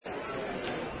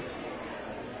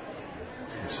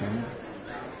Sam.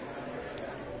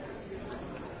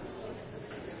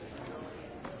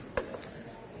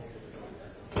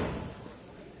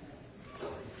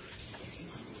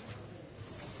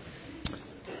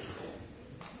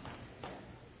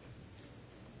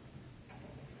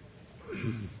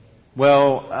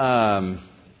 Well,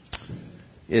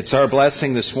 it's our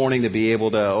blessing this morning to be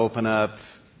able to open up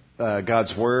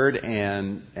God's Word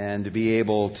and to be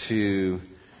able to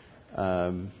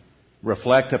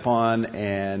reflect upon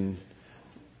and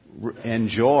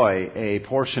enjoy a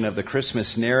portion of the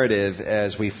Christmas narrative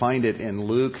as we find it in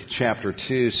Luke chapter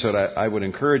 2. So I would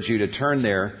encourage you to turn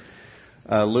there.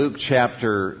 Luke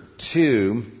chapter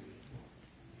 2.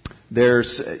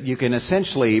 You can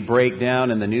essentially break down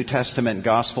in the New Testament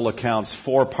gospel accounts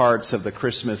 4 parts of the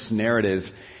Christmas narrative.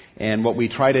 And what we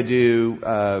try to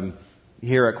do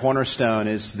here at Cornerstone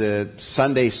is the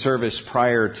Sunday service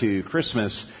prior to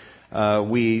Christmas,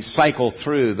 we cycle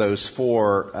through those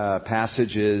 4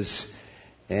 passages,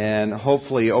 and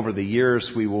hopefully over the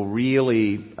years we will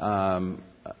really plumb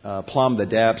the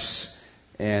depths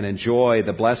and enjoy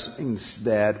the blessings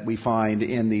that we find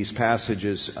in these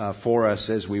passages for us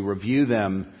as we review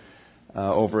them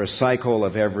over a cycle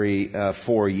of every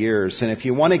 4 years. And if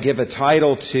you want to give a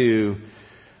title to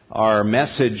our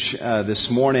message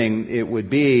this morning, it would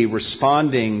be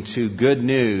Responding to Good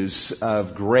News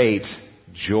of Great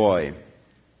Joy.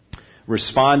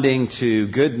 Responding to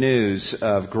Good News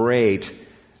of Great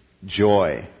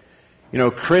Joy. You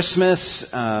know, Christmas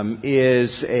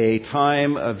is a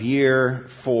time of year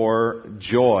for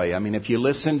joy. I mean, if you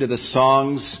listen to the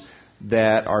songs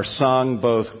that are sung,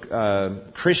 both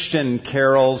Christian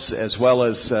carols as well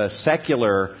as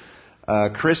secular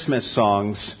Christmas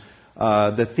songs,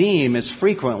 the theme is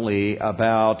frequently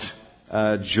about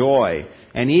joy.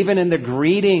 And even in the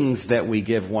greetings that we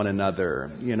give one another,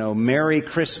 you know, Merry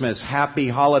Christmas, Happy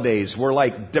Holidays, we're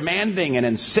like demanding and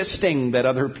insisting that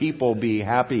other people be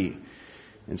happy.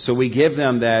 And so we give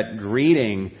them that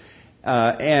greeting.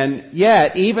 And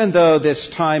yet, even though this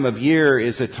time of year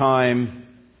is a time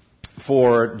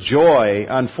for joy,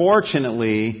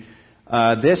 unfortunately,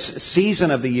 this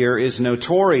season of the year is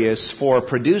notorious for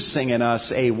producing in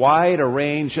us a wide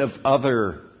range of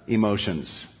other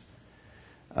emotions.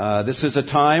 This is a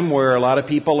time where a lot of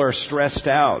people are stressed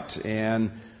out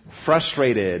and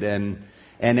frustrated and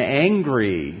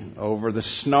angry over the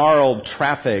snarled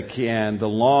traffic and the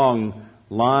long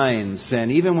lines.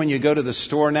 And even when you go to the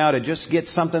store now to just get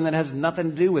something that has nothing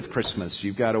to do with Christmas,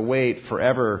 you've got to wait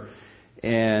forever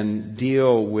and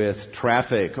deal with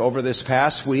traffic. Over this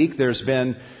past week, there's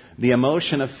been the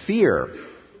emotion of fear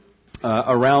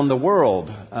around the world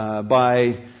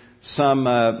by some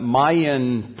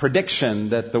Mayan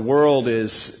prediction that the world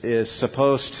is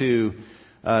supposed to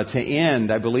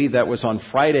end. I believe that was on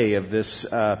Friday of this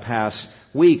past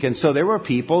week. And so there were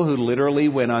people who literally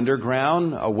went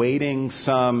underground awaiting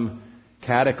some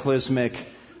cataclysmic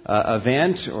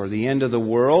event or the end of the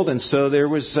world. And so there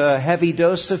was a heavy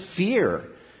dose of fear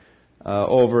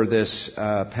over this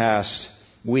past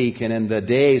week and in the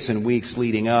days and weeks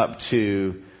leading up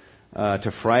to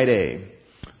Friday.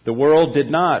 The world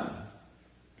did not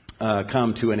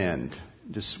come to an end.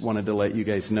 Just wanted to let you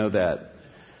guys know that.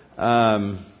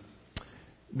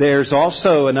 There's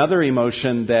also another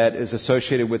emotion that is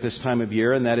associated with this time of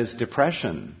year, and that is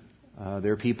depression.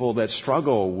 There are people that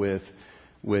struggle with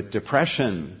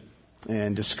depression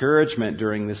and discouragement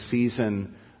during this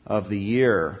season of the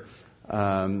year.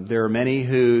 There are many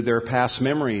who their past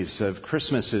memories of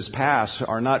Christmases past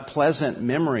are not pleasant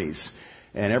memories,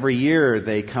 and every year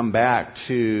they come back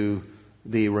to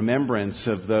the remembrance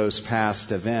of those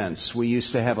past events. We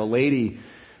used to have a lady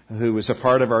who was a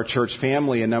part of our church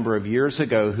family a number of years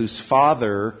ago whose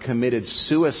father committed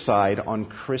suicide on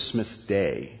Christmas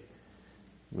Day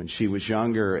when she was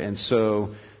younger. And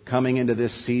so coming into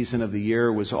this season of the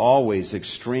year was always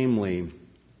extremely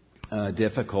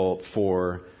difficult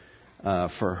for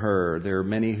her. There are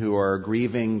many who are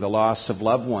grieving the loss of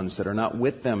loved ones that are not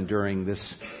with them during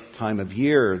this time of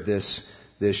year this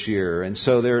year. And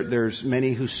so there's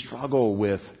many who struggle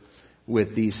with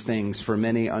these things for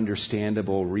many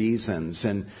understandable reasons.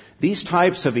 And these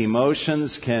types of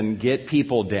emotions can get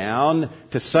people down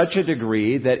to such a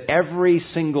degree that every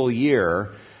single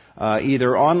year,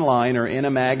 either online or in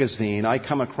a magazine, I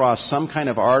come across some kind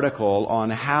of article on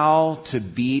how to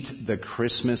beat the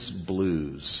Christmas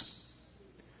blues.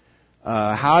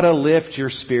 How to lift your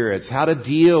spirits, how to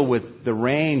deal with the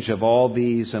range of all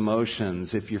these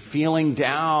emotions. If you're feeling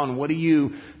down, what do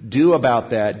you do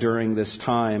about that during this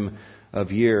time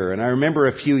of year? And I remember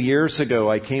a few years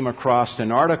ago I came across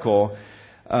an article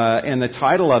and the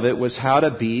title of it was How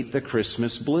to Beat the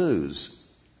Christmas Blues.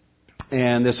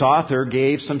 And this author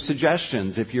gave some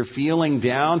suggestions. If you're feeling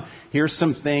down, here's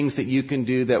some things that you can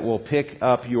do that will pick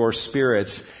up your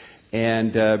spirits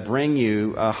and bring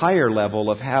you a higher level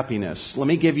of happiness. Let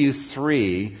me give you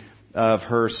 3 of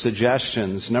her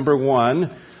suggestions. Number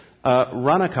 1,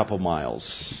 run a couple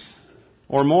miles.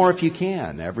 Or more if you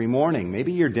can, every morning.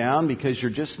 Maybe you're down because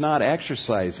you're just not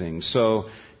exercising. So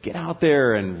get out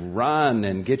there and run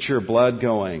and get your blood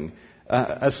going.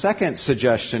 A second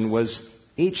suggestion was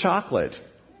eat chocolate.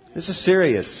 This is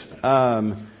serious.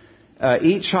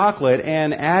 Eat chocolate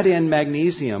and add in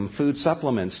magnesium food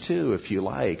supplements too, if you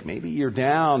like. Maybe you're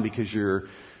down because you're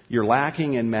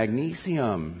lacking in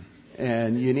magnesium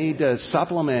and you need to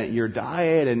supplement your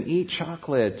diet and eat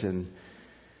chocolate. And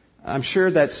I'm sure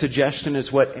that suggestion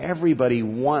is what everybody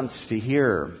wants to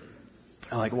hear.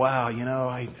 Like, wow,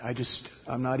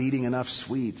 I'm not eating enough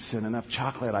sweets and enough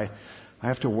chocolate. I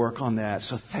have to work on that.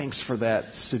 So thanks for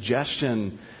that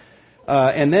suggestion.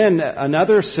 And then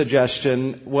another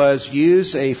suggestion was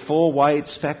use a full white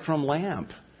spectrum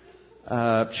lamp.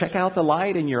 Check out the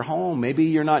light in your home. Maybe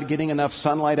you're not getting enough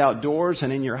sunlight outdoors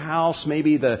and in your house.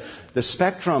 Maybe the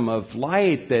spectrum of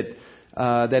light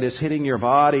that is hitting your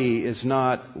body is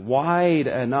not wide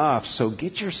enough. So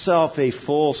get yourself a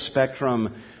full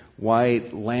spectrum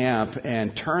white lamp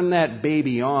and turn that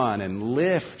baby on and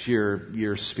lift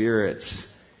your spirits.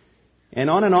 And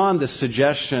on the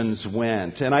suggestions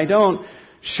went. And I don't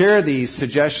share these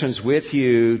suggestions with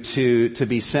you to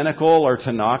be cynical or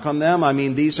to knock on them. I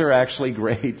mean, these are actually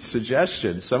great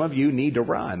suggestions. Some of you need to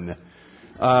run.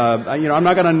 I'm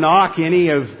not going to knock any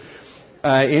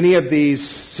of these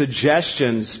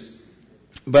suggestions,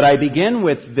 but I begin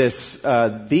with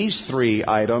these 3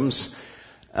 items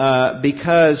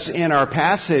because in our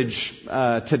passage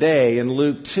today in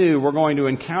Luke 2, we're going to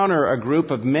encounter a group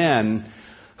of men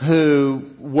who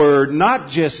were not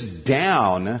just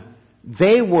down,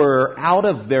 they were out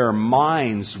of their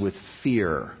minds with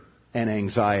fear and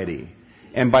anxiety.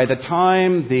 And by the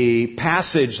time the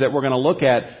passage that we're going to look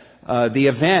at, the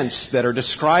events that are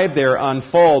described there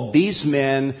unfold, these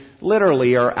men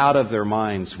literally are out of their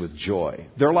minds with joy.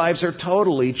 Their lives are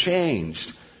totally changed.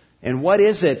 And what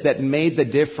is it that made the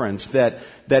difference,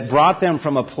 that brought them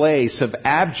from a place of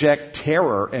abject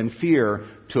terror and fear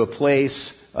to a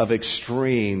place of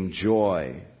extreme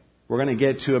joy? We're going to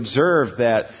get to observe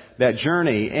that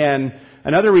journey. And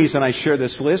another reason I share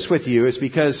this list with you is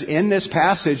because in this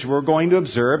passage we're going to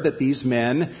observe that these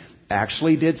men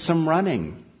actually did some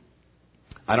running.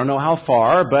 I don't know how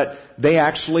far, but they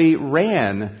actually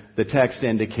ran, the text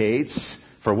indicates,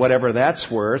 for whatever that's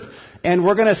worth. And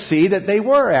we're going to see that they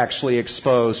were actually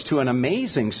exposed to an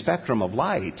amazing spectrum of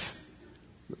light,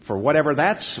 for whatever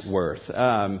that's worth.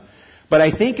 But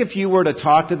I think if you were to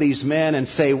talk to these men and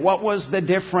say, what was the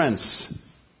difference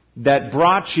that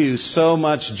brought you so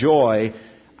much joy?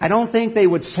 I don't think they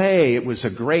would say it was a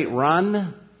great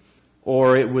run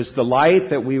or it was the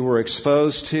light that we were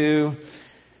exposed to.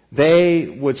 They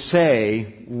would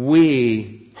say,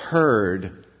 we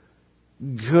heard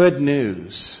good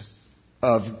news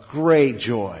of great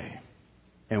joy,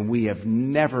 and we have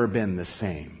never been the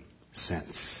same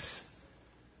since.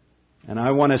 And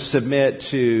I want to submit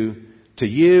to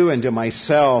you and to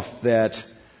myself that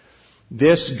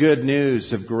this good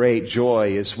news of great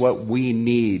joy is what we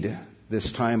need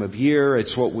this time of year.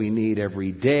 It's what we need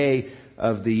every day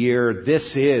of the year.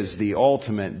 This is the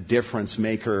ultimate difference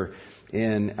maker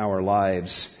in our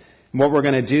lives. And what we're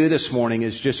going to do this morning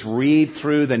is just read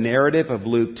through the narrative of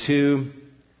Luke 2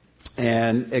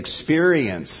 and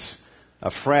experience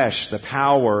afresh the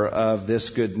power of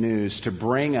this good news to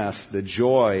bring us the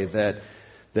joy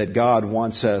that God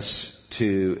wants us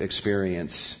to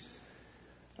experience.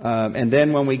 And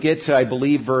then when we get to, I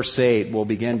believe, verse 8, we'll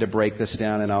begin to break this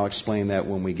down, and I'll explain that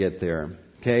when we get there.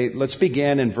 Okay, let's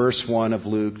begin in verse 1 of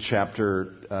Luke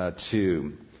chapter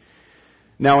 2.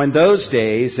 Now in those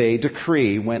days a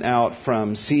decree went out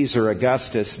from Caesar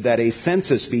Augustus that a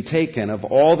census be taken of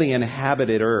all the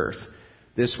inhabited earth.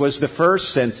 This was the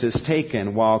first census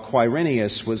taken while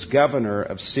Quirinius was governor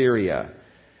of Syria.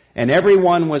 And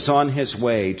everyone was on his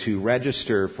way to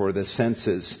register for the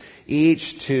census,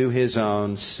 each to his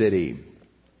own city.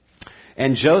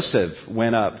 And Joseph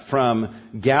went up from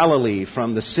Galilee,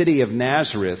 from the city of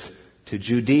Nazareth to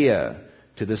Judea,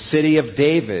 to the city of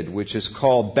David, which is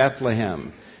called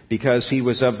Bethlehem, because he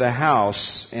was of the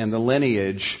house and the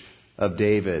lineage of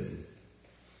David,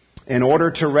 in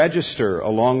order to register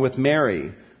along with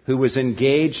Mary, who was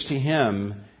engaged to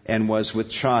him and was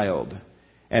with child.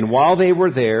 And while they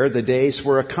were there, the days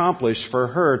were accomplished for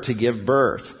her to give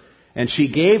birth. And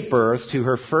she gave birth to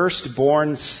her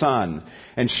firstborn son,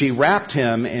 and she wrapped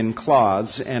him in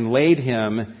cloths and laid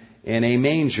him in a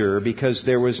manger because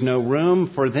there was no room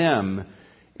for them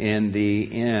in the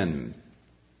inn.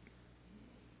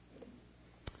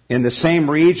 In the same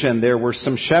region, there were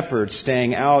some shepherds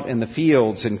staying out in the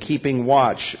fields and keeping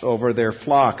watch over their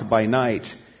flock by night.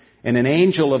 And an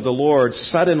angel of the Lord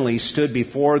suddenly stood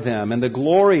before them, and the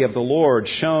glory of the Lord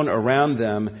shone around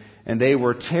them, and they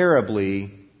were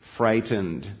terribly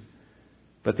frightened.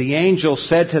 But the angel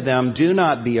said to them, "Do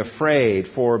not be afraid,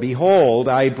 for behold,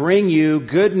 I bring you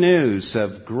good news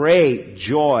of great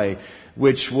joy,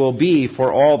 which will be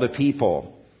for all the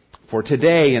people. For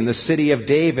today in the city of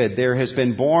David there has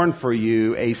been born for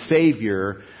you a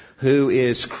Savior who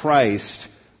is Christ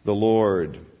the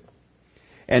Lord.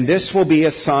 And this will be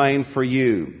a sign for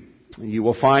you. You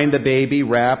will find the baby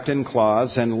wrapped in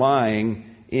cloths and lying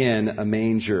in a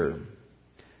manger."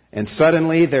 And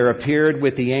suddenly there appeared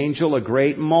with the angel a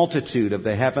great multitude of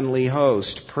the heavenly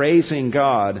host, praising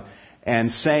God and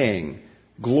saying,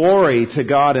 "Glory to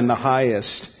God in the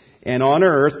highest, and on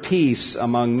earth peace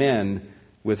among men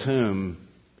with whom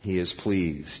He is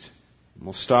pleased."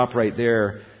 We'll stop right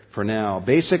there for now.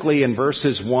 Basically, in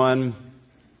verses 1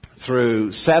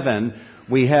 through 7,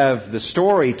 we have the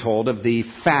story told of the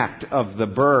fact of the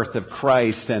birth of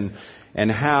Christ and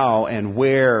how and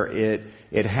where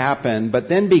it happened. But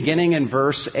then beginning in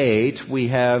verse 8, we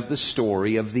have the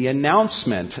story of the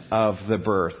announcement of the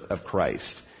birth of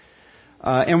Christ.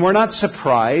 And we're not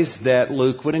surprised that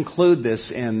Luke would include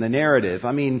this in the narrative.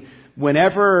 I mean,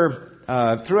 whenever,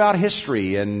 throughout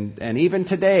history and even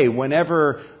today,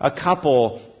 whenever a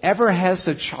couple ever has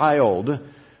a child,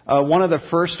 one of the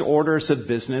first orders of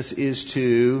business is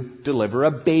to deliver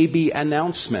a baby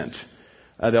announcement.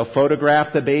 They'll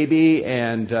photograph the baby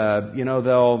and,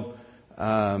 they'll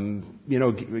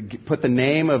put the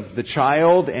name of the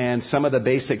child and some of the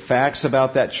basic facts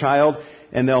about that child,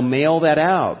 and they'll mail that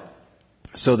out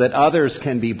so that others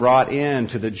can be brought in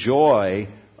to the joy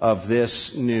of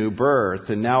this new birth.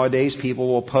 And nowadays people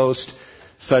will post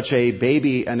such a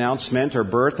baby announcement or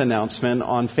birth announcement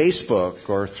on Facebook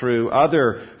or through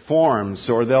other forms,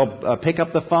 or they'll pick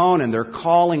up the phone and they're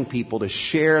calling people to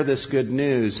share this good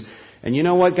news. And you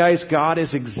know what, guys? God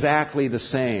is exactly the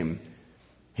same.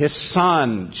 His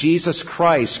Son, Jesus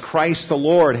Christ, Christ the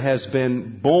Lord, has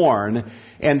been born,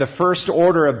 and the first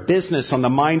order of business on the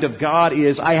mind of God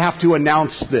is, I have to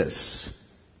announce this.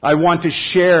 I want to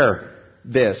share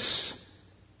this.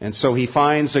 And so He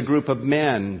finds a group of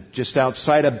men just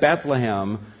outside of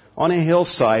Bethlehem on a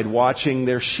hillside watching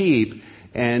their sheep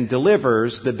and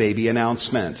delivers the baby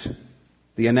announcement,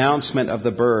 the announcement of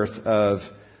the birth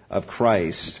of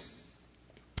Christ.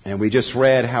 And we just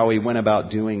read how He went about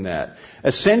doing that.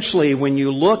 Essentially, when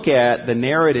you look at the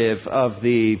narrative of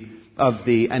the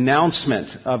announcement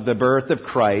of the birth of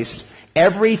Christ,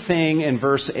 everything in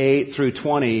verse 8 through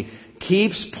 20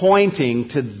 keeps pointing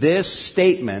to this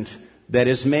statement that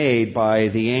is made by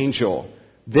the angel.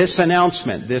 This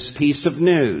announcement, this piece of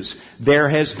news, there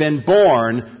has been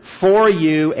born for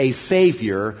you a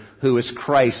Savior who is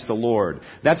Christ the Lord.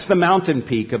 That's the mountain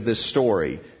peak of this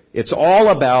story. It's all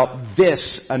about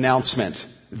this announcement,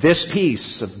 this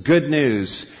piece of good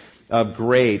news of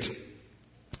great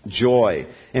joy.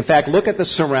 In fact, look at the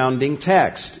surrounding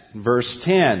text. Verse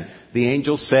 10, the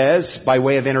angel says, by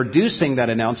way of introducing that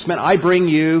announcement, I bring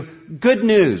you good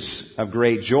news of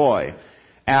great joy.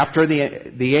 After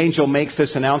the angel makes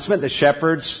this announcement, the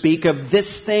shepherds speak of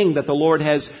this thing that the Lord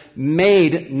has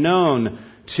made known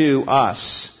to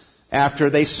us. After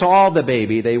they saw the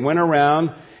baby, they went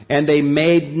around and they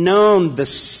made known the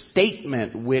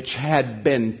statement which had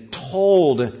been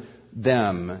told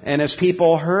them. And as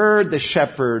people heard the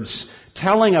shepherds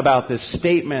telling about this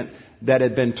statement that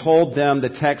had been told them, the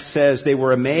text says they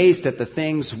were amazed at the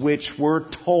things which were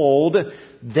told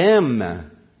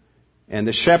them. And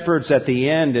the shepherds at the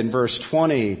end in verse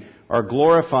 20 are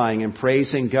glorifying and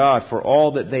praising God for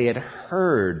all that they had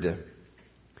heard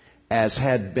as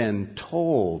had been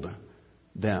told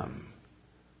them.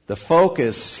 The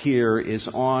focus here is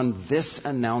on this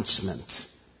announcement.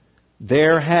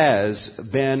 There has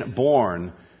been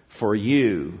born for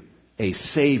you a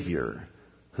Savior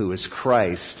who is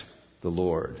Christ the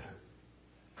Lord.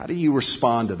 How do you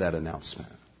respond to that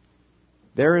announcement?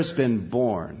 There has been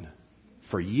born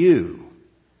for you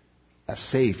a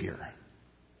Savior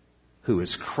who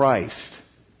is Christ.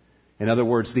 In other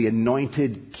words, the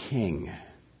anointed King,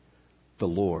 the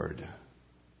Lord.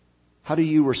 How do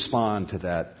you respond to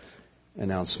that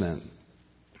announcement?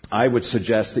 I would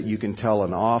suggest that you can tell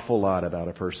an awful lot about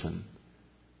a person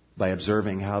by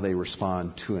observing how they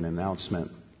respond to an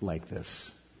announcement like this.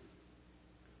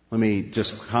 Let me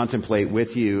just contemplate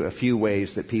with you a few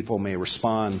ways that people may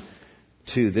respond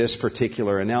to this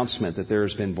particular announcement that there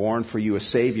has been born for you a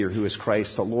Savior who is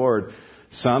Christ the Lord.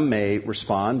 Some may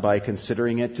respond by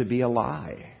considering it to be a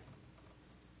lie.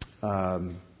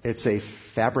 It's a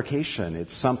fabrication.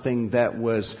 It's something that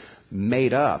was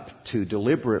made up to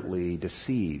deliberately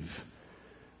deceive.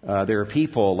 There are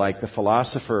people like the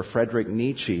philosopher Friedrich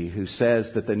Nietzsche who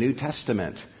says that the New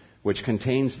Testament, which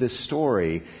contains this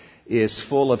story, is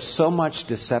full of so much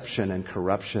deception and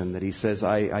corruption that he says,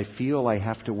 I feel I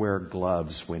have to wear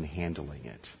gloves when handling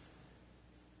it.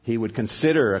 He would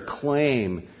consider a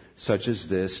claim such as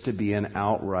this to be an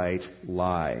outright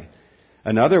lie.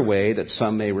 Another way that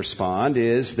some may respond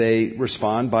is they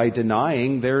respond by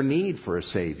denying their need for a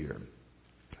Savior.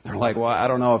 They're like, well, I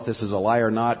don't know if this is a lie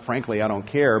or not. Frankly, I don't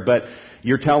care. But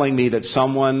you're telling me that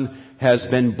someone has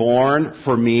been born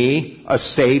for me, a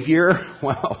Savior?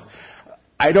 Well,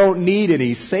 I don't need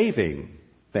any saving,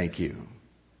 thank you.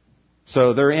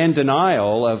 So they're in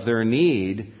denial of their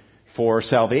need for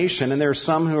salvation, and there are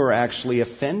some who are actually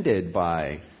offended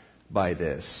by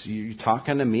this. You're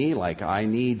talking to me like I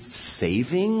need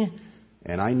saving,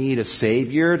 and I need a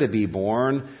Savior to be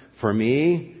born for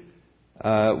me?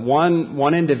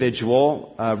 One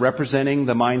individual representing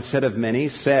the mindset of many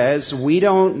says, we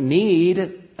don't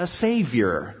need a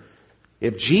Savior.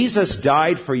 If Jesus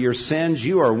died for your sins,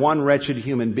 you are one wretched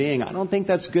human being. I don't think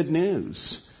that's good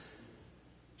news.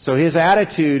 So his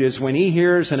attitude is when he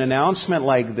hears an announcement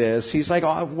like this, he's like,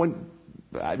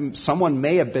 someone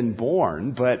may have been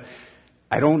born, but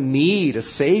I don't need a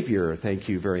Savior, thank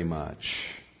you very much.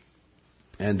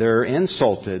 And they're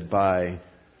insulted by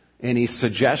any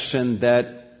suggestion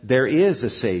that there is a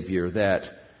Savior that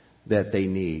they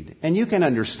need. And you can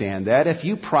understand that. If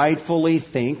you pridefully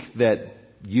think that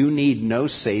you need no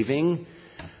saving,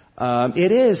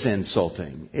 it is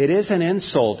insulting. It is an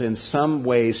insult in some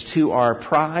ways to our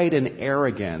pride and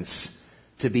arrogance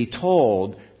to be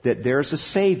told that there's a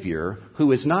Savior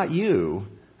who is not you,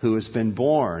 who has been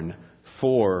born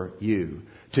for you,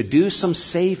 to do some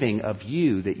saving of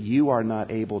you that you are not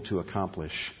able to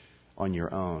accomplish on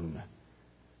your own.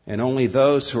 And only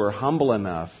those who are humble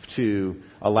enough to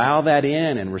allow that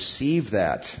in and receive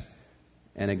that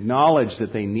and acknowledge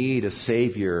that they need a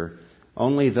Savior,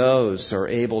 only those are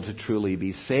able to truly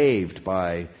be saved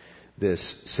by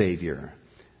this Savior.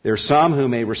 There are some who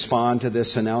may respond to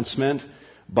this announcement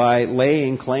by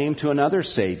laying claim to another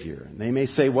Savior. They may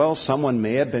say, well, someone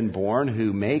may have been born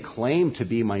who may claim to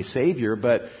be my Savior,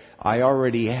 but I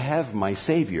already have my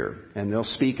Savior. And they'll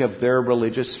speak of their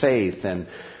religious faith and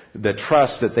the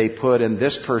trust that they put in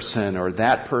this person or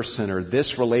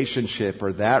this relationship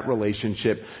or that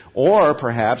relationship. Or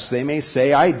perhaps they may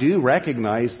say, I do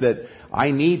recognize that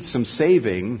I need some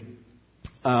saving,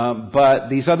 but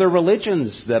these other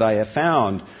religions that I have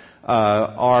found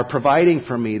are providing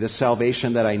for me the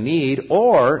salvation that I need.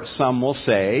 Or some will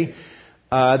say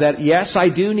that, yes, I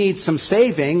do need some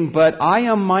saving, but I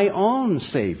am my own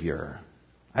Savior.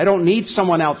 I don't need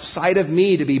someone outside of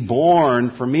me to be born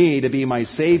for me to be my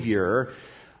Savior.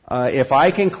 If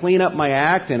I can clean up my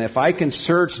act and if I can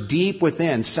search deep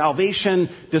within, salvation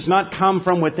does not come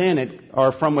from within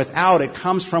or from without. It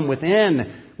comes from within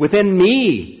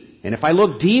me. And if I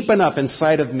look deep enough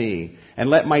inside of me and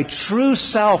let my true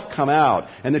self come out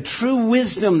and the true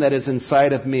wisdom that is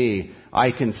inside of me,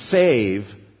 I can save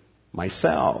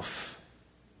myself.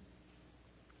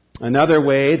 Another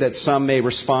way that some may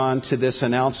respond to this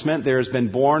announcement, there has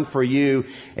been born for you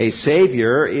a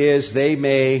Savior, is they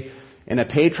may, in a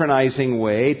patronizing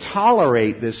way,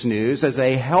 tolerate this news as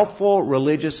a helpful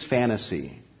religious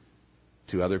fantasy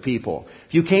to other people.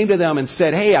 If you came to them and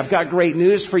said, hey, I've got great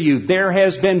news for you. There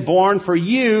has been born for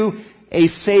you a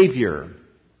Savior.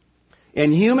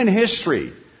 In human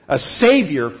history, a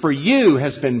Savior for you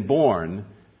has been born.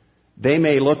 They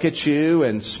may look at you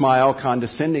and smile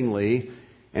condescendingly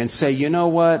and say, you know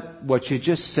what? What you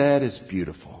just said is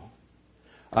beautiful.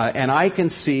 And I can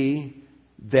see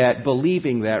that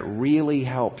believing that really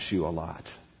helps you a lot.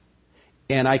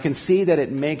 And I can see that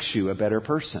it makes you a better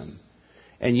person.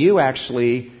 And you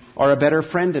actually are a better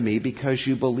friend to me because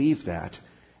you believe that.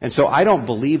 And so I don't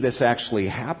believe this actually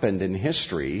happened in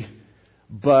history,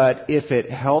 but if it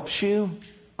helps you,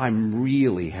 I'm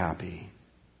really happy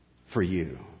for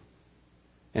you.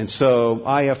 And so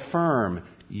I affirm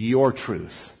your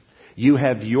truth. You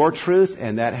have your truth,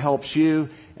 and that helps you,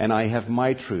 and I have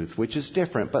my truth, which is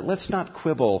different. But let's not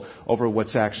quibble over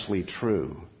what's actually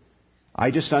true. I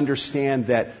just understand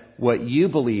that what you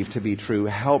believe to be true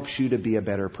helps you to be a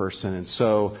better person. And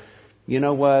so, you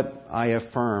know what? I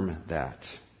affirm that.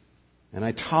 And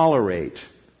I tolerate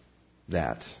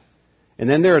that. And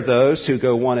then there are those who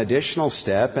go one additional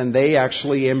step, and they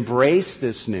actually embrace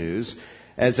this news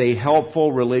as a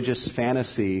helpful religious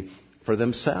fantasy for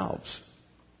themselves.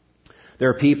 There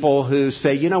are people who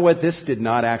say, you know what, this did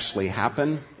not actually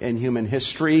happen in human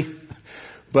history,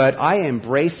 but I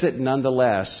embrace it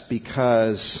nonetheless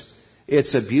because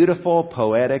it's a beautiful,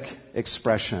 poetic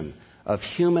expression of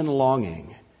human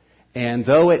longing. And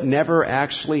though it never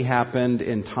actually happened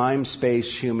in time,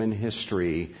 space, human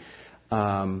history,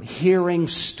 hearing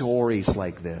stories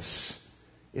like this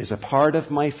is a part of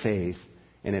my faith,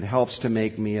 and it helps to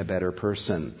make me a better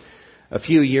person. A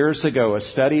few years ago, a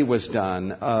study was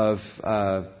done of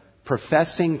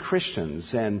professing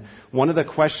Christians, and one of the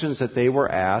questions that they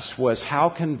were asked was, how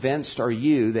convinced are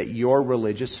you that your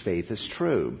religious faith is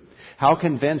true? How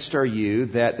convinced are you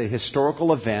that the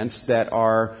historical events that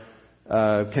are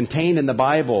contained in the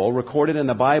Bible, recorded in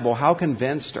the Bible, how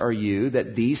convinced are you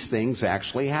that these things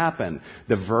actually happen?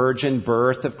 The virgin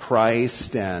birth of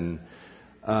Christ and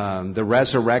the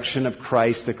resurrection of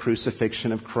Christ, the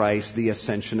crucifixion of Christ, the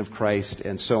ascension of Christ,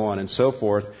 and so on and so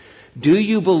forth. Do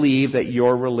you believe that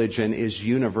your religion is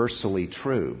universally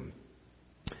true?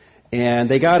 And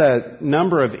they got a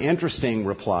number of interesting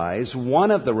replies. One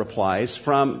of the replies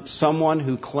from someone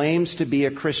who claims to be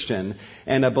a Christian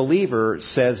and a believer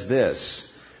says this: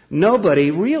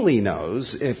 nobody really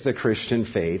knows if the Christian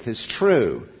faith is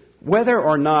true. Whether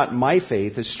or not my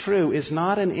faith is true is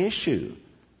not an issue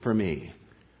for me.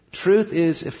 Truth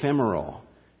is ephemeral.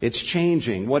 It's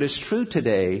changing. What is true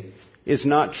today is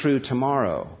not true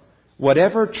tomorrow.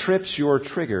 Whatever trips your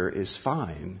trigger is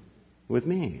fine with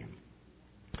me.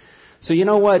 So you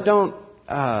know what?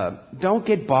 Don't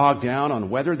get bogged down on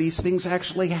whether these things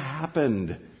actually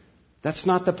happened. That's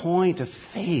not the point of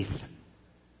faith.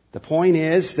 The point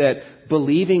is that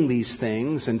believing these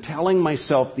things and telling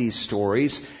myself these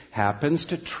stories happens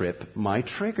to trip my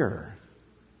trigger.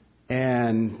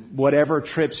 And whatever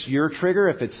trips your trigger,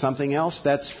 if it's something else,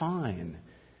 that's fine.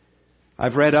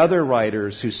 I've read other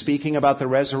writers who, speaking about the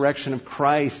resurrection of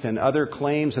Christ and other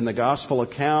claims in the gospel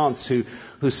accounts,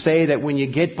 who say that when you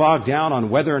get bogged down on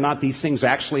whether or not these things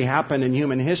actually happened in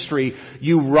human history,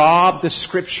 you rob the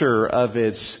Scripture of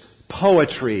its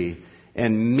poetry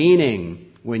and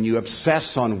meaning when you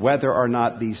obsess on whether or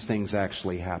not these things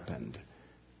actually happened.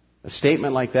 A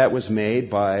statement like that was made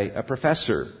by a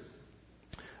professor,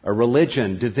 a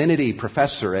religion, divinity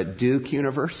professor at Duke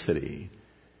University.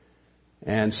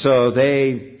 And so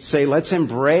they say, let's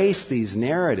embrace these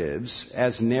narratives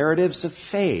as narratives of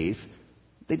faith.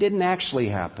 They didn't actually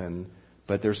happen,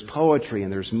 but there's poetry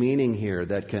and there's meaning here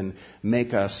that can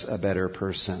make us a better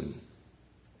person.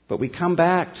 But we come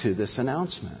back to this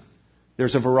announcement.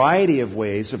 There's a variety of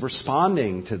ways of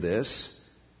responding to this,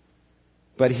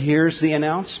 but here's the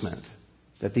announcement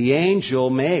that the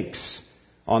angel makes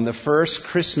on the first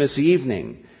Christmas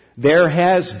evening. There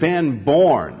has been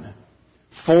born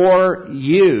for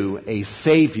you a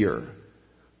Savior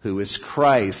who is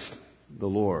Christ the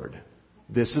Lord.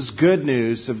 This is good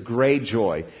news of great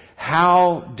joy.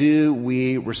 How do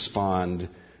we respond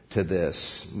to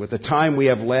this? With the time we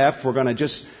have left, we're going to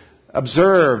just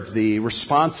observe the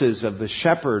responses of the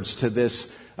shepherds to this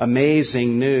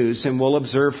amazing news, and we'll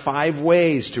observe 5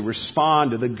 ways to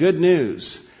respond to the good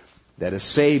news that a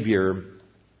Savior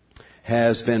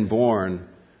has been born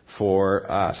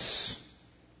for us.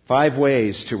 5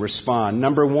 ways to respond.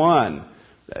 Number 1,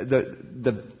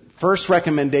 the first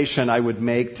recommendation I would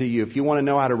make to you, if you want to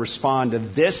know how to respond to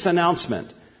this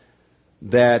announcement,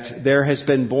 that there has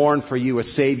been born for you a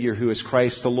Savior who is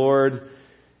Christ the Lord,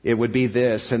 it would be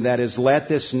this, and that is, let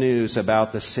this news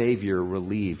about the Savior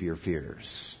relieve your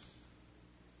fears.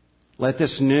 Let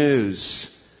this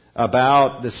news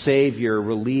about the Savior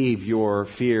relieve your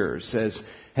fears. As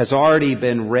has already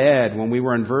been read when we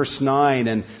were in verse 9,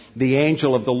 and the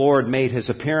angel of the Lord made his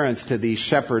appearance to these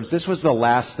shepherds. This was the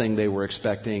last thing they were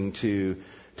expecting to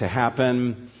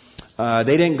happen.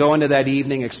 They didn't go into that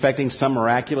evening expecting some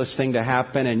miraculous thing to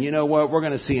happen, and you know what, we're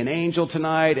going to see an angel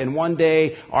tonight, and one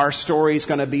day our story is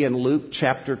going to be in Luke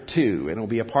chapter 2, and it'll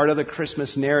be a part of the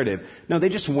Christmas narrative. No, they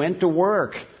just went to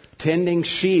work, tending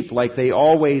sheep like they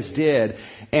always did.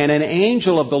 And an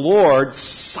angel of the Lord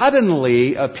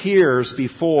suddenly appears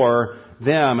before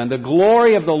them. And the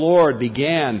glory of the Lord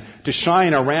began to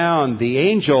shine around the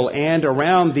angel and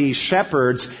around these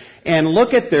shepherds. And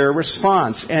look at their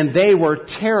response. And they were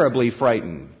terribly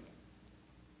frightened.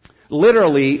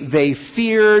 Literally, they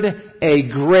feared a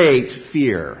great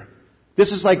fear.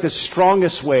 This is like the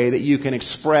strongest way that you can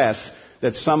express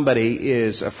that somebody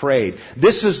is afraid.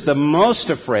 This is the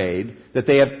most afraid that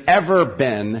they have ever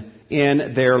been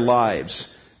in their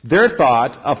lives. Their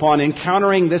thought upon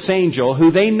encountering this angel,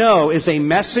 who they know is a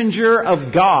messenger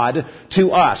of God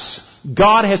to us.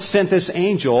 God has sent this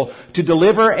angel to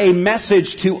deliver a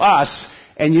message to us.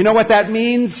 And you know what that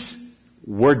means?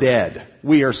 We're dead.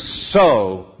 We are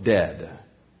so dead.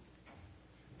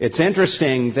 It's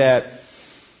interesting that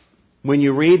when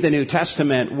you read the New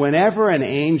Testament, whenever an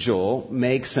angel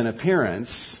makes an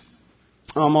appearance,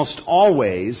 almost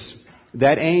always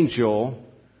that angel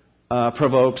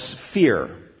provokes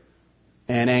fear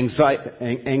and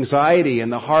anxiety in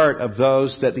the heart of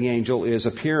those that the angel is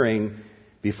appearing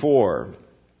before.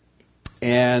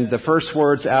 And the first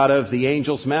words out of the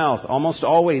angel's mouth almost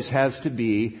always has to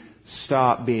be,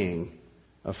 stop being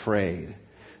afraid.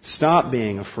 Stop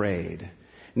being afraid.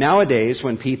 Nowadays,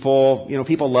 when people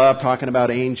love talking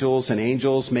about angels and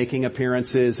angels making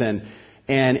appearances, and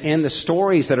in the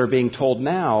stories that are being told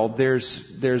now,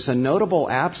 there's a notable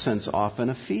absence often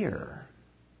of fear.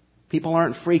 People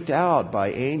aren't freaked out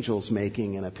by angels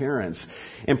making an appearance.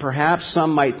 And perhaps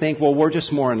some might think, well, we're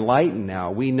just more enlightened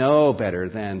now. We know better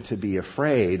than to be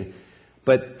afraid.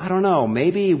 But I don't know,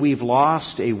 maybe we've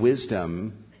lost a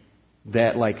wisdom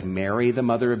that, like Mary, the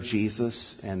mother of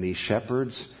Jesus, and these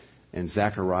shepherds, and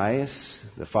Zacharias,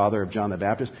 the father of John the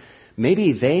Baptist,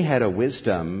 maybe they had a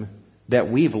wisdom that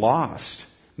we've lost.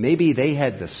 Maybe they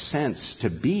had the sense to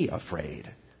be afraid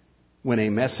when a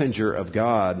messenger of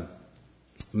God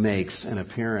makes an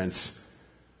appearance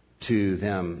to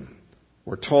them.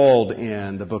 We're told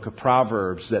in the book of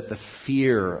Proverbs that the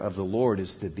fear of the Lord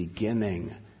is the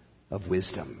beginning of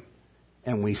wisdom.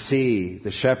 And we see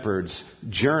the shepherd's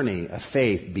journey of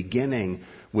faith beginning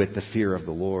with the fear of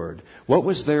the Lord. What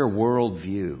was their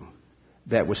worldview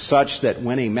that was such that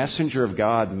when a messenger of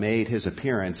God made his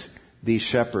appearance, these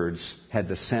shepherds had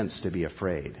the sense to be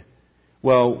afraid?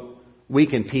 Well, we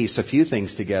can piece a few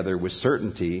things together with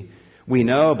certainty. We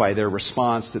know by their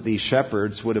response that these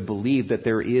shepherds would have believed that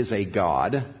there is a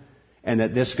God, and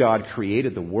that this God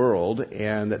created the world,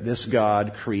 and that this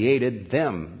God created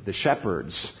them, the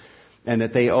shepherds, and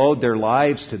that they owed their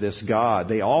lives to this God.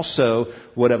 They also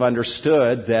would have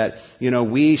understood that,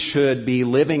 we should be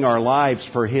living our lives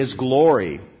for His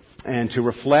glory and to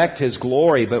reflect His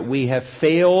glory, but we have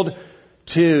failed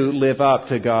to live up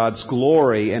to God's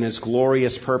glory and His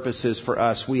glorious purposes for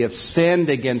us. We have sinned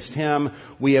against Him.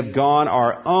 We have gone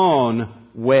our own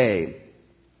way.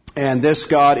 And this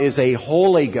God is a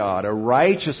holy God, a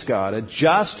righteous God, a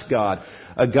just God,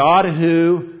 a God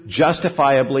who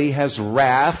justifiably has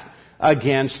wrath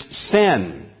against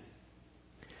sin.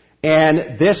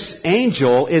 And this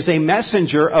angel is a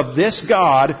messenger of this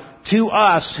God to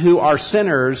us who are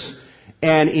sinners,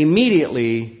 and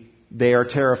immediately they are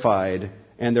terrified,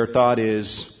 and their thought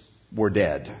is, we're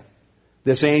dead.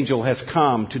 This angel has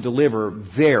come to deliver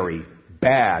very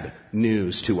bad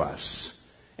news to us,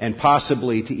 and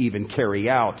possibly to even carry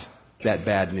out that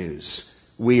bad news.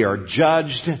 We are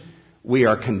judged, we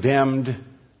are condemned,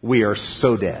 we are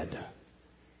so dead.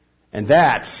 And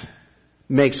that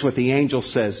makes what the angel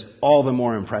says all the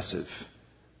more impressive.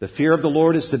 The fear of the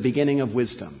Lord is the beginning of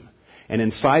wisdom. And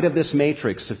inside of this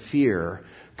matrix of fear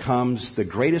comes the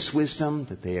greatest wisdom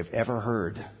that they have ever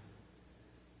heard.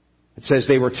 It says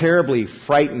they were terribly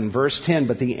frightened. Verse 10,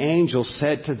 but the angel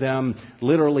said to them,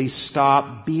 literally,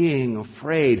 stop being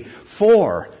afraid.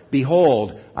 For,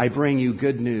 behold, I bring you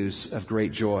good news of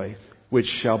great joy, which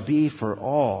shall be for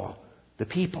all the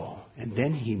people. And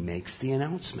then he makes the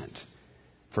announcement.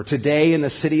 For today in the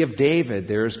city of David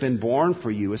there has been born for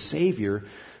you a Savior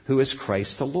who is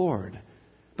Christ the Lord.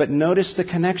 But notice the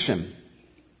connection.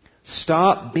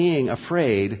 Stop being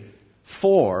afraid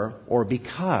for or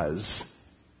because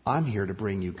I'm here to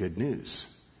bring you good news.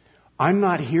 I'm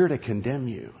not here to condemn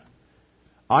you.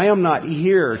 I am not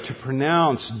here to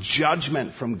pronounce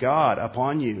judgment from God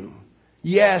upon you.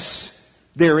 Yes,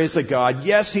 there is a God.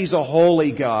 Yes, He's a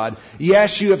holy God.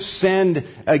 Yes, you have sinned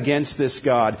against this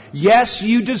God. Yes,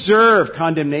 you deserve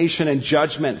condemnation and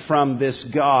judgment from this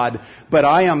God. But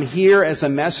I am here as a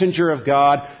messenger of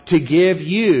God to give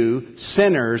you,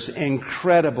 sinners,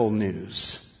 incredible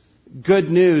news. Good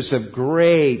news of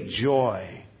great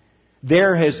joy.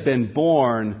 There has been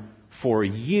born for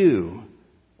you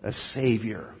a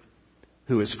Savior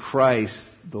who is Christ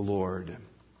the Lord.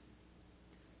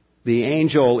 The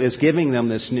angel is giving them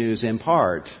this news in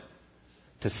part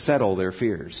to settle their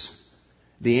fears.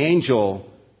 The angel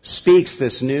speaks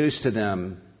this news to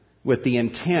them with the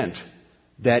intent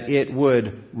that it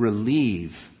would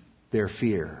relieve their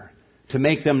fear, to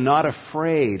make them not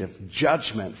afraid of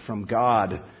judgment from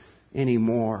God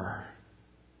anymore,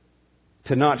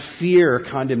 to not fear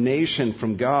condemnation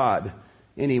from God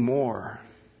anymore.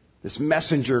 This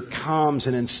messenger comes,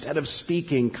 and instead of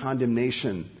speaking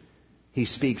condemnation, he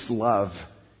speaks love.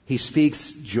 He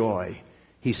speaks joy.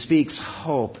 He speaks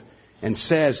hope and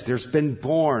says, there's been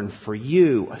born for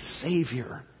you a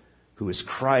Savior who is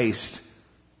Christ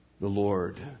the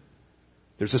Lord.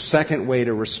 There's a second way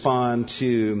to respond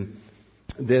to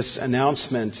this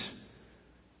announcement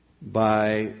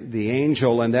by the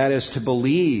angel, and that is to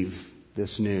believe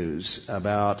this news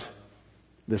about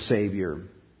the Savior.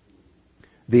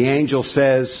 The angel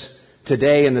says,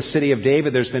 today in the city of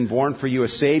David there's been born for you a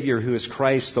Savior who is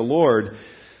Christ the Lord.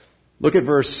 Look at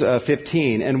verse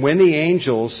 15. And when the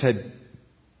angels had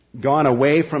gone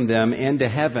away from them into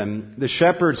heaven, the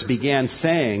shepherds began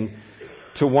saying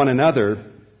to one another,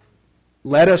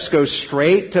 let us go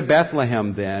straight to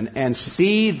Bethlehem then and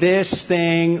see this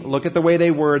thing, look at the way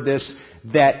they word this,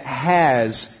 that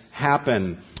has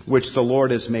happened, which the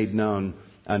Lord has made known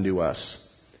unto us.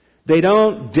 They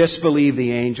don't disbelieve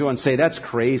the angel and say, that's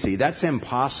crazy, that's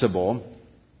impossible.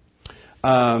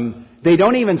 They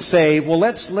don't even say, well,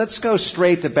 let's go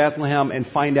straight to Bethlehem and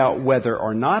find out whether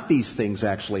or not these things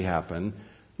actually happen.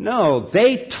 No,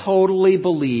 they totally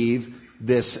believe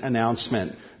this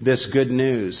announcement, this good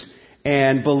news.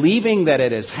 And believing that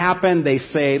it has happened, they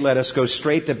say, let us go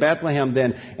straight to Bethlehem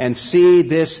then and see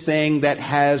this thing that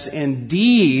has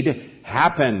indeed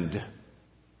happened,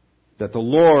 that the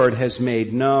Lord has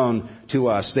made known to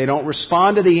us. They don't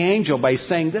respond to the angel by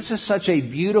saying, this is such a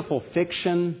beautiful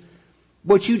fiction.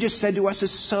 What you just said to us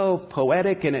is so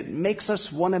poetic, and it makes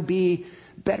us want to be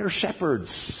better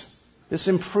shepherds. This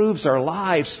improves our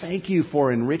lives. Thank you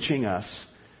for enriching us.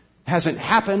 Hasn't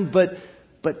happened, but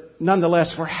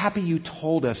nonetheless, we're happy you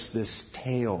told us this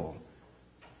tale.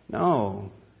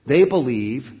 No, they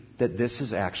believe that this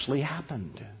has actually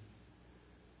happened.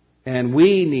 And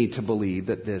we need to believe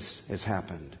that this has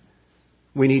happened.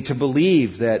 We need to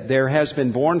believe that there has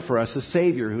been born for us a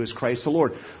Savior who is Christ the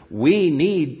Lord. We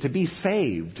need to be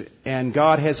saved, and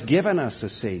God has given us a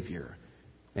Savior,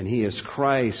 and He is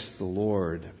Christ the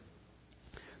Lord.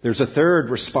 There's a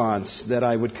third response that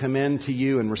I would commend to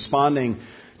you in responding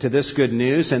to this good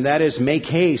news, and that is make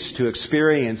haste to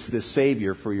experience this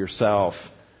Savior for yourself.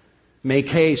 Make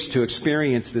haste to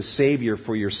experience this Savior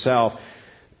for yourself.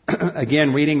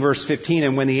 Again, reading verse 15,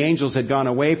 and when the angels had gone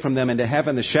away from them into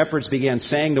heaven, the shepherds began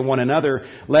saying to one another,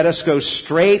 let us go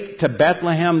straight to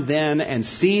Bethlehem then and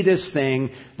see this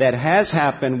thing that has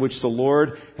happened, which the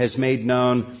Lord has made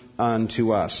known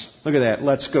unto us. Look at that.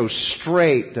 Let's go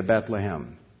straight to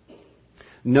Bethlehem.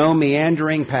 No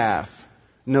meandering path,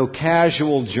 no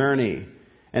casual journey.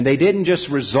 And they didn't just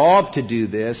resolve to do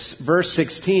this. Verse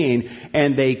 16,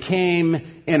 and they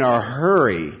came in a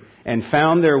hurry and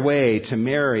found their way to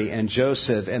Mary and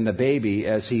Joseph and the baby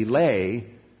as he lay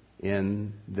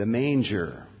in the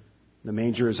manger. The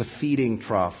manger is a feeding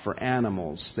trough for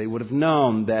animals. They would have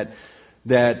known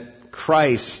that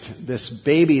Christ, this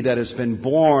baby that has been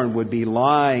born, would be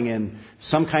lying in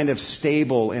some kind of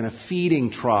stable in a feeding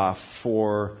trough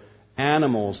for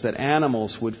animals that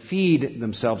animals would feed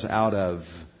themselves out of.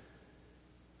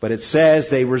 But it says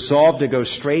they resolved to go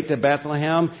straight to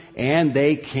Bethlehem, and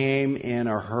they came in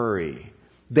a hurry.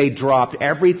 They dropped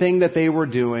everything that they were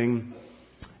doing,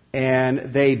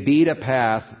 and they beat a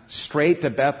path straight to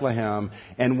Bethlehem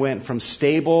and went from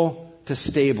stable to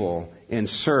stable in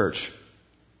search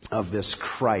of this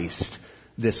Christ,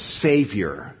 this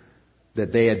Savior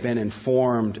that they had been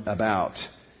informed about.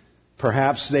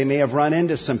 Perhaps they may have run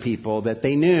into some people that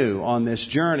they knew on this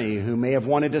journey who may have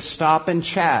wanted to stop and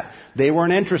chat. They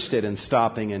weren't interested in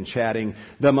stopping and chatting.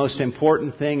 The most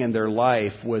important thing in their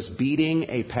life was beating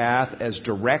a path as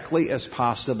directly as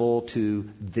possible to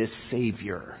this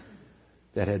Savior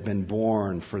that had been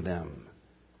born for them.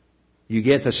 You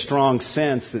get the strong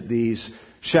sense that these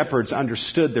shepherds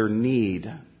understood their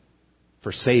need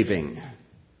for saving.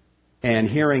 And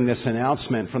hearing this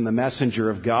announcement from the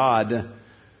messenger of God,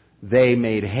 they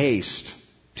made haste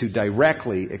to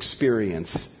directly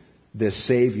experience this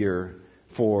Savior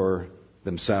for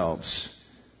themselves.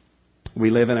 We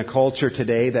live in a culture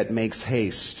today that makes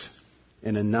haste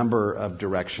in a number of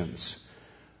directions.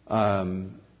 We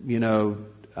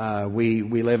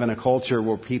live in a culture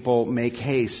where people make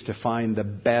haste to find the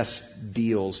best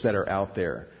deals that are out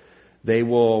there.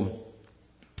 They'll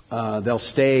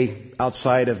stay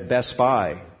outside of Best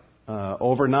Buy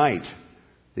overnight,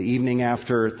 the evening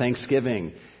after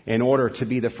Thanksgiving, in order to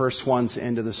be the first ones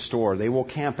into the store. They will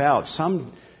camp out.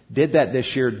 Some did that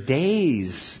this year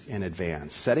days in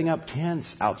advance, setting up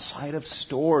tents outside of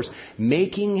stores,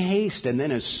 making haste, and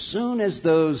then as soon as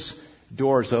those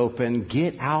doors open,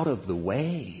 get out of the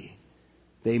way.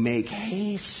 They make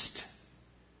haste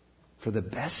for the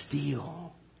best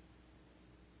deal.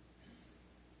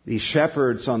 These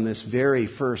shepherds on this very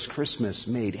first Christmas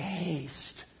made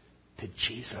haste to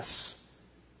Jesus.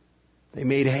 They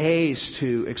made haste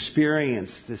to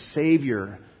experience the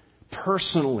Savior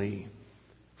personally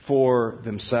for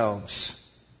themselves.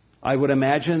 I would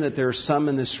imagine that there are some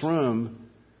in this room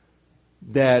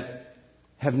that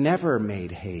have never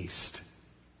made haste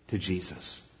to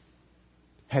Jesus.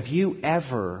 Have you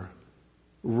ever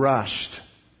rushed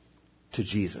to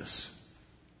Jesus?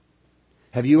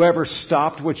 Have you ever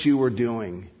stopped what you were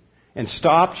doing and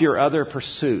stopped your other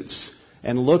pursuits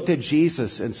and looked at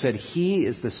Jesus and said, He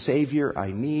is the Savior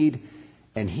I need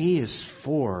and He is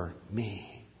for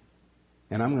me.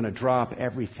 And I'm going to drop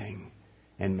everything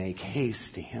and make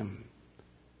haste to Him.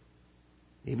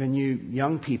 Even you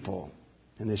young people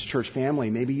in this church family,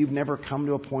 maybe you've never come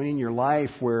to a point in your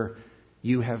life where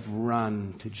you have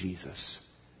run to Jesus.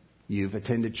 You've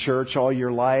attended church all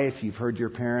your life. You've heard your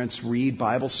parents read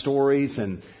Bible stories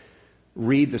and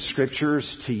read the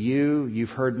Scriptures to you. You've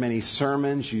heard many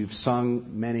sermons. You've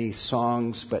sung many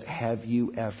songs. But have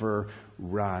you ever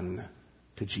run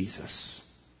to Jesus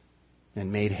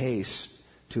and made haste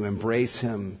to embrace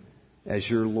Him as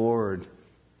your Lord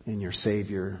and your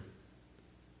Savior?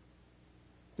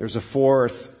 There's a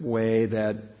fourth way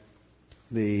that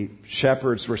the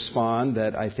shepherds respond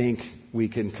that I think we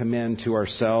can commend to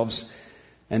ourselves.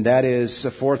 And that is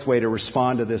a fourth way to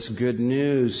respond to this good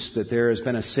news that there has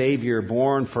been a Savior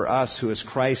born for us who is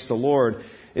Christ the Lord,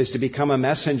 is to become a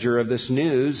messenger of this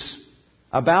news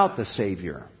about the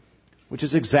Savior, which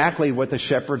is exactly what the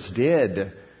shepherds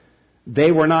did.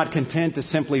 They were not content to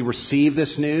simply receive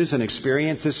this news and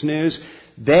experience this news.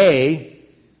 They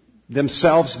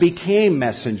themselves became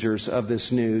messengers of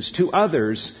this news to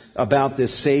others about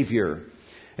this Savior.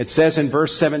 It says in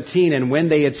verse 17, and when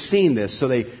they had seen this, so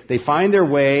they find their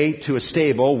way to a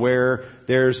stable where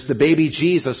there's the baby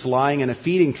Jesus lying in a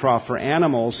feeding trough for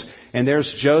animals, and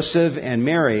there's Joseph and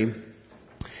Mary,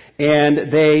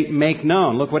 and they make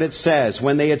known, look what it says,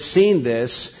 when they had seen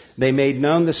this, they made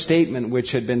known the statement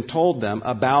which had been told them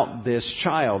about this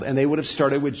child. And they would have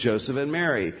started with Joseph and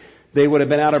Mary. They would have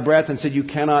been out of breath and said, you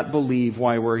cannot believe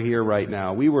why we're here right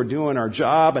now. We were doing our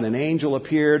job and an angel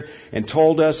appeared and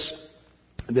told us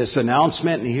this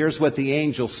announcement. And here's what the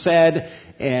angel said.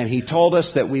 And he told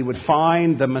us that we would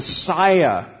find the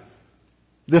Messiah,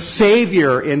 the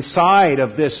Savior inside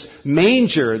of this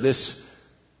manger, this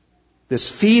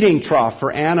feeding trough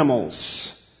for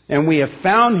animals. And we have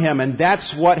found Him, and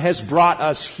that's what has brought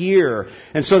us here.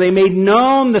 And so they made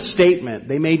known the statement.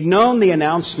 They made known the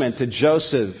announcement to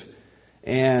Joseph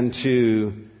and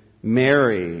to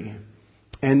Mary.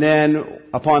 And then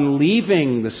upon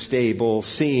leaving the stable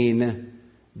scene,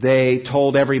 they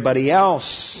told everybody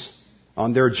else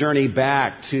on their journey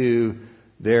back to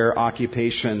their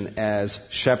occupation as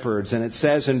shepherds. And it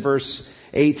says in verse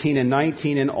 18 and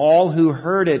 19, and all who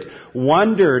heard it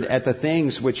wondered at the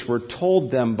things which were told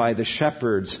them by the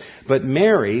shepherds. But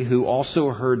Mary, who also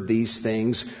heard these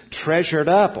things, treasured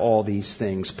up all these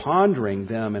things, pondering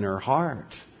them in her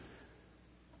heart.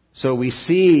 So we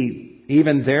see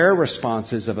even their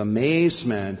responses of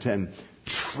amazement and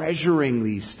treasuring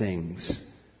these things,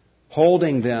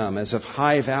 holding them as of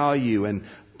high value and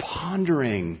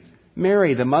pondering.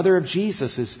 Mary, the mother of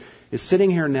Jesus, is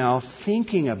sitting here now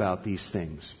thinking about these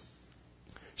things.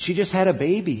 She just had a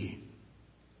baby.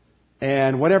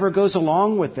 And whatever goes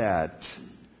along with that,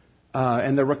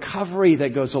 and the recovery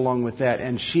that goes along with that,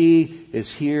 and she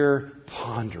is here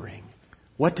pondering.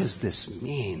 What does this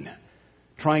mean?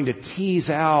 Trying to tease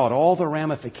out all the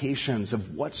ramifications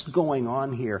of what's going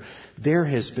on here. There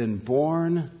has been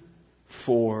born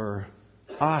for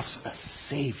us a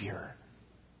Savior.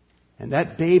 And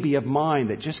that baby of mine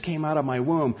that just came out of my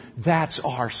womb, that's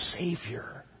our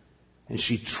Savior. And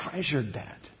she treasured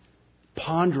that,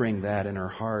 pondering that in her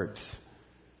heart.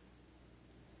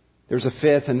 There's a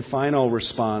fifth and final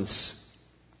response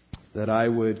that I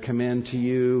would commend to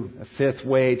you, a fifth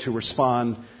way to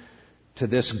respond to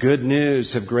this good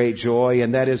news of great joy,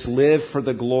 and that is live for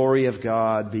the glory of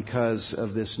God because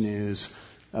of this news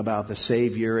about the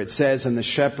Savior. It says, and the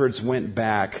shepherds went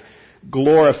back,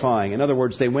 glorifying. In other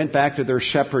words, they went back to their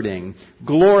shepherding,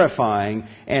 glorifying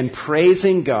and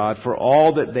praising God for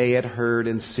all that they had heard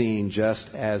and seen,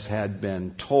 just as had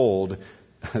been told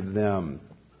them.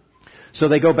 So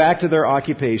they go back to their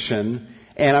occupation,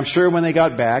 and I'm sure when they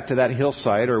got back to that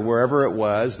hillside or wherever it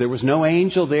was, there was no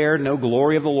angel there, no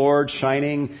glory of the Lord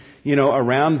shining,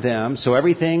 around them. So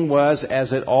everything was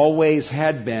as it always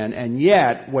had been. And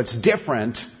yet, what's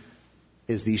different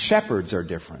is these shepherds are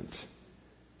different.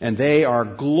 And they are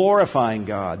glorifying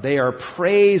God. They are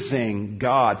praising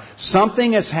God.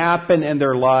 Something has happened in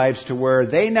their lives to where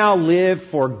they now live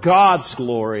for God's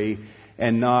glory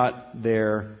and not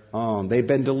their own. They've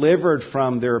been delivered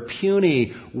from their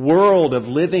puny world of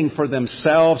living for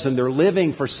themselves, and they're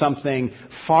living for something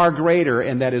far greater,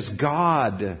 and that is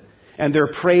God. And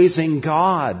they're praising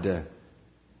God.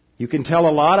 You can tell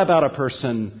a lot about a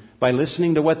person by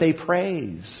listening to what they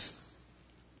praise.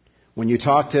 When you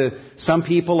talk to some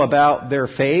people about their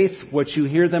faith, what you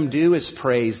hear them do is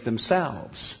praise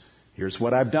themselves. Here's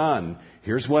what I've done.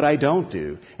 Here's what I don't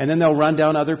do. And then they'll run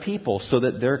down other people so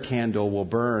that their candle will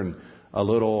burn a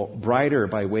little brighter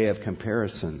by way of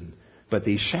comparison. But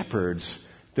these shepherds,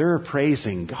 they're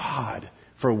praising God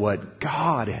for what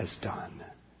God has done.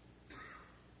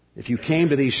 If you came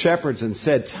to these shepherds and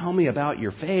said, tell me about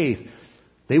your faith,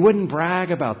 they wouldn't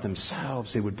brag about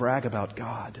themselves. They would brag about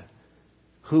God,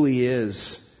 who He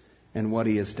is and what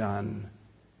He has done.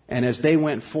 And as they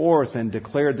went forth and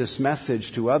declared this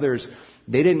message to others,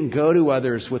 they didn't go to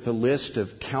others with a list of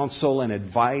counsel and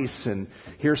advice and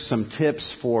here's some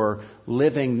tips for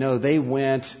living. No, they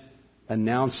went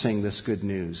announcing this good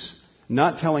news,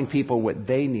 not telling people what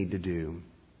they need to do,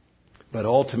 but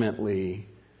ultimately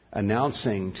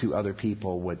announcing to other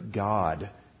people what God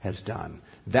has done.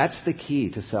 That's the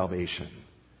key to salvation.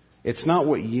 It's not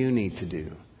what you need to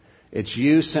do. It's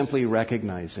you simply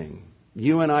recognizing,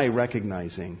 you and I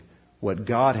recognizing what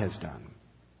God has done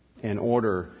in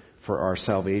order for our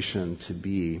salvation to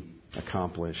be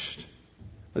accomplished.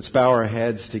 Let's bow our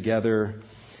heads together.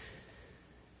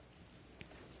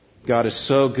 God is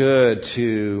so good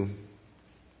to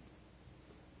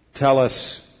tell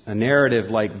us a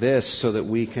narrative like this so that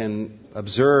we can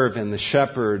observe in the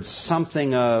shepherds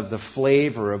something of the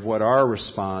flavor of what our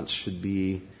response should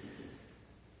be.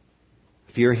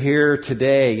 If you're here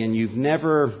today and you've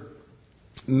never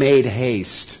made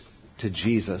haste to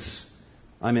Jesus,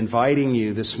 I'm inviting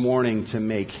you this morning to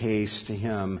make haste to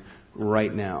Him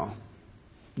right now.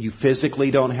 You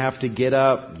physically don't have to get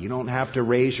up. You don't have to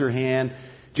raise your hand.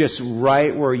 Just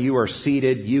right where you are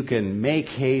seated, you can make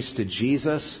haste to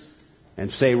Jesus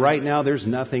and say, right now, there's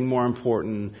nothing more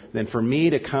important than for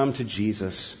me to come to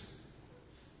Jesus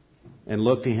and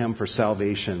look to Him for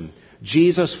salvation.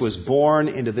 Jesus was born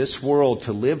into this world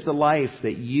to live the life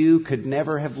that you could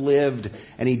never have lived,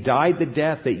 and He died the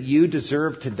death that you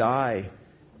deserved to die.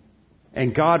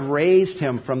 And God raised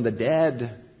Him from the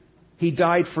dead. He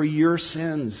died for your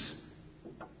sins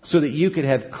so that you could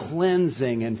have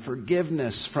cleansing and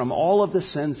forgiveness from all of the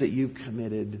sins that you've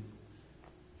committed.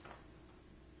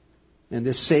 And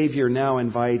this Savior now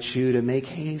invites you to make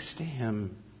haste to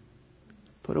Him.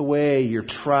 Put away your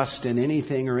trust in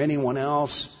anything or anyone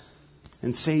else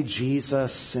and say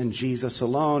Jesus and Jesus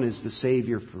alone is the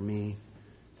Savior for me.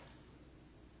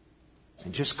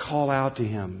 And just call out to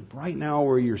Him right now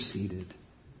where you're seated.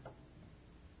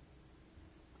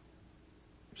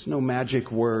 There's no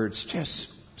magic words.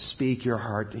 Just speak your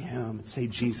heart to Him and say,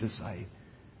 Jesus,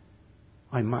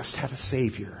 I must have a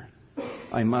Savior.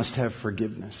 I must have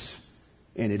forgiveness.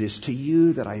 And it is to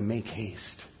you that I make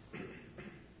haste.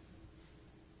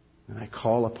 And I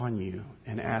call upon you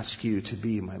and ask you to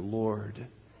be my Lord,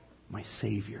 my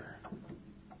Savior,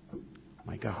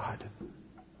 my God.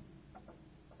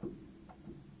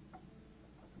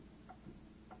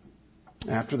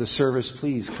 After the service,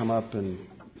 please come up and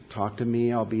talk to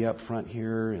me. I'll be up front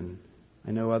here, and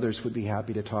I know others would be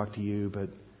happy to talk to you, but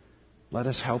let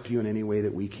us help you in any way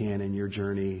that we can in your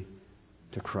journey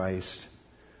to Christ.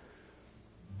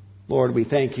 Lord, we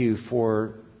thank you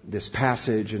for this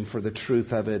passage and for the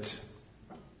truth of it.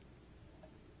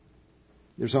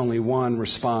 There's only one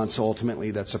response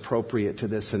ultimately that's appropriate to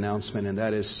this announcement, and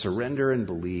that is surrender and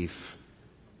belief.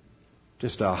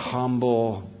 Just a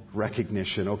humble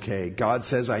recognition. Okay, God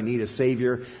says I need a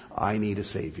Savior. I need a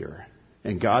Savior.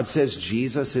 And God says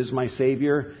Jesus is my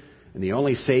Savior. And the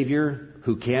only Savior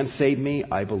who can save me,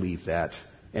 I believe that.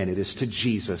 And it is to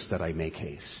Jesus that I make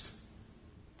haste.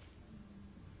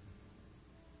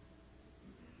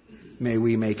 May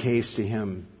we make haste to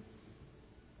Him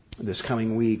this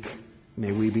coming week.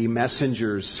 May we be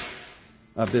messengers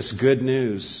of this good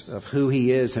news of who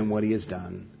He is and what He has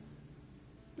done.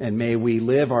 And may we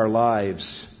live our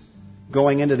lives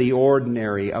going into the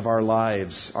ordinary of our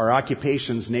lives, our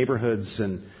occupations, neighborhoods,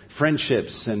 and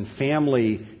friendships, and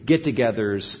family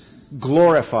get-togethers,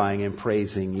 glorifying and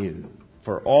praising You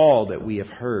for all that we have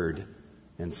heard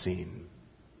and seen.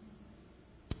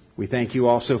 We thank You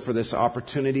also for this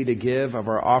opportunity to give of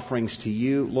our offerings to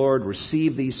You. Lord,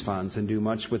 receive these funds and do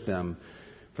much with them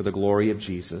for the glory of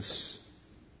Jesus.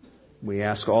 We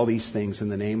ask all these things in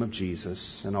the name of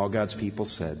Jesus, and all God's people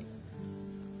said.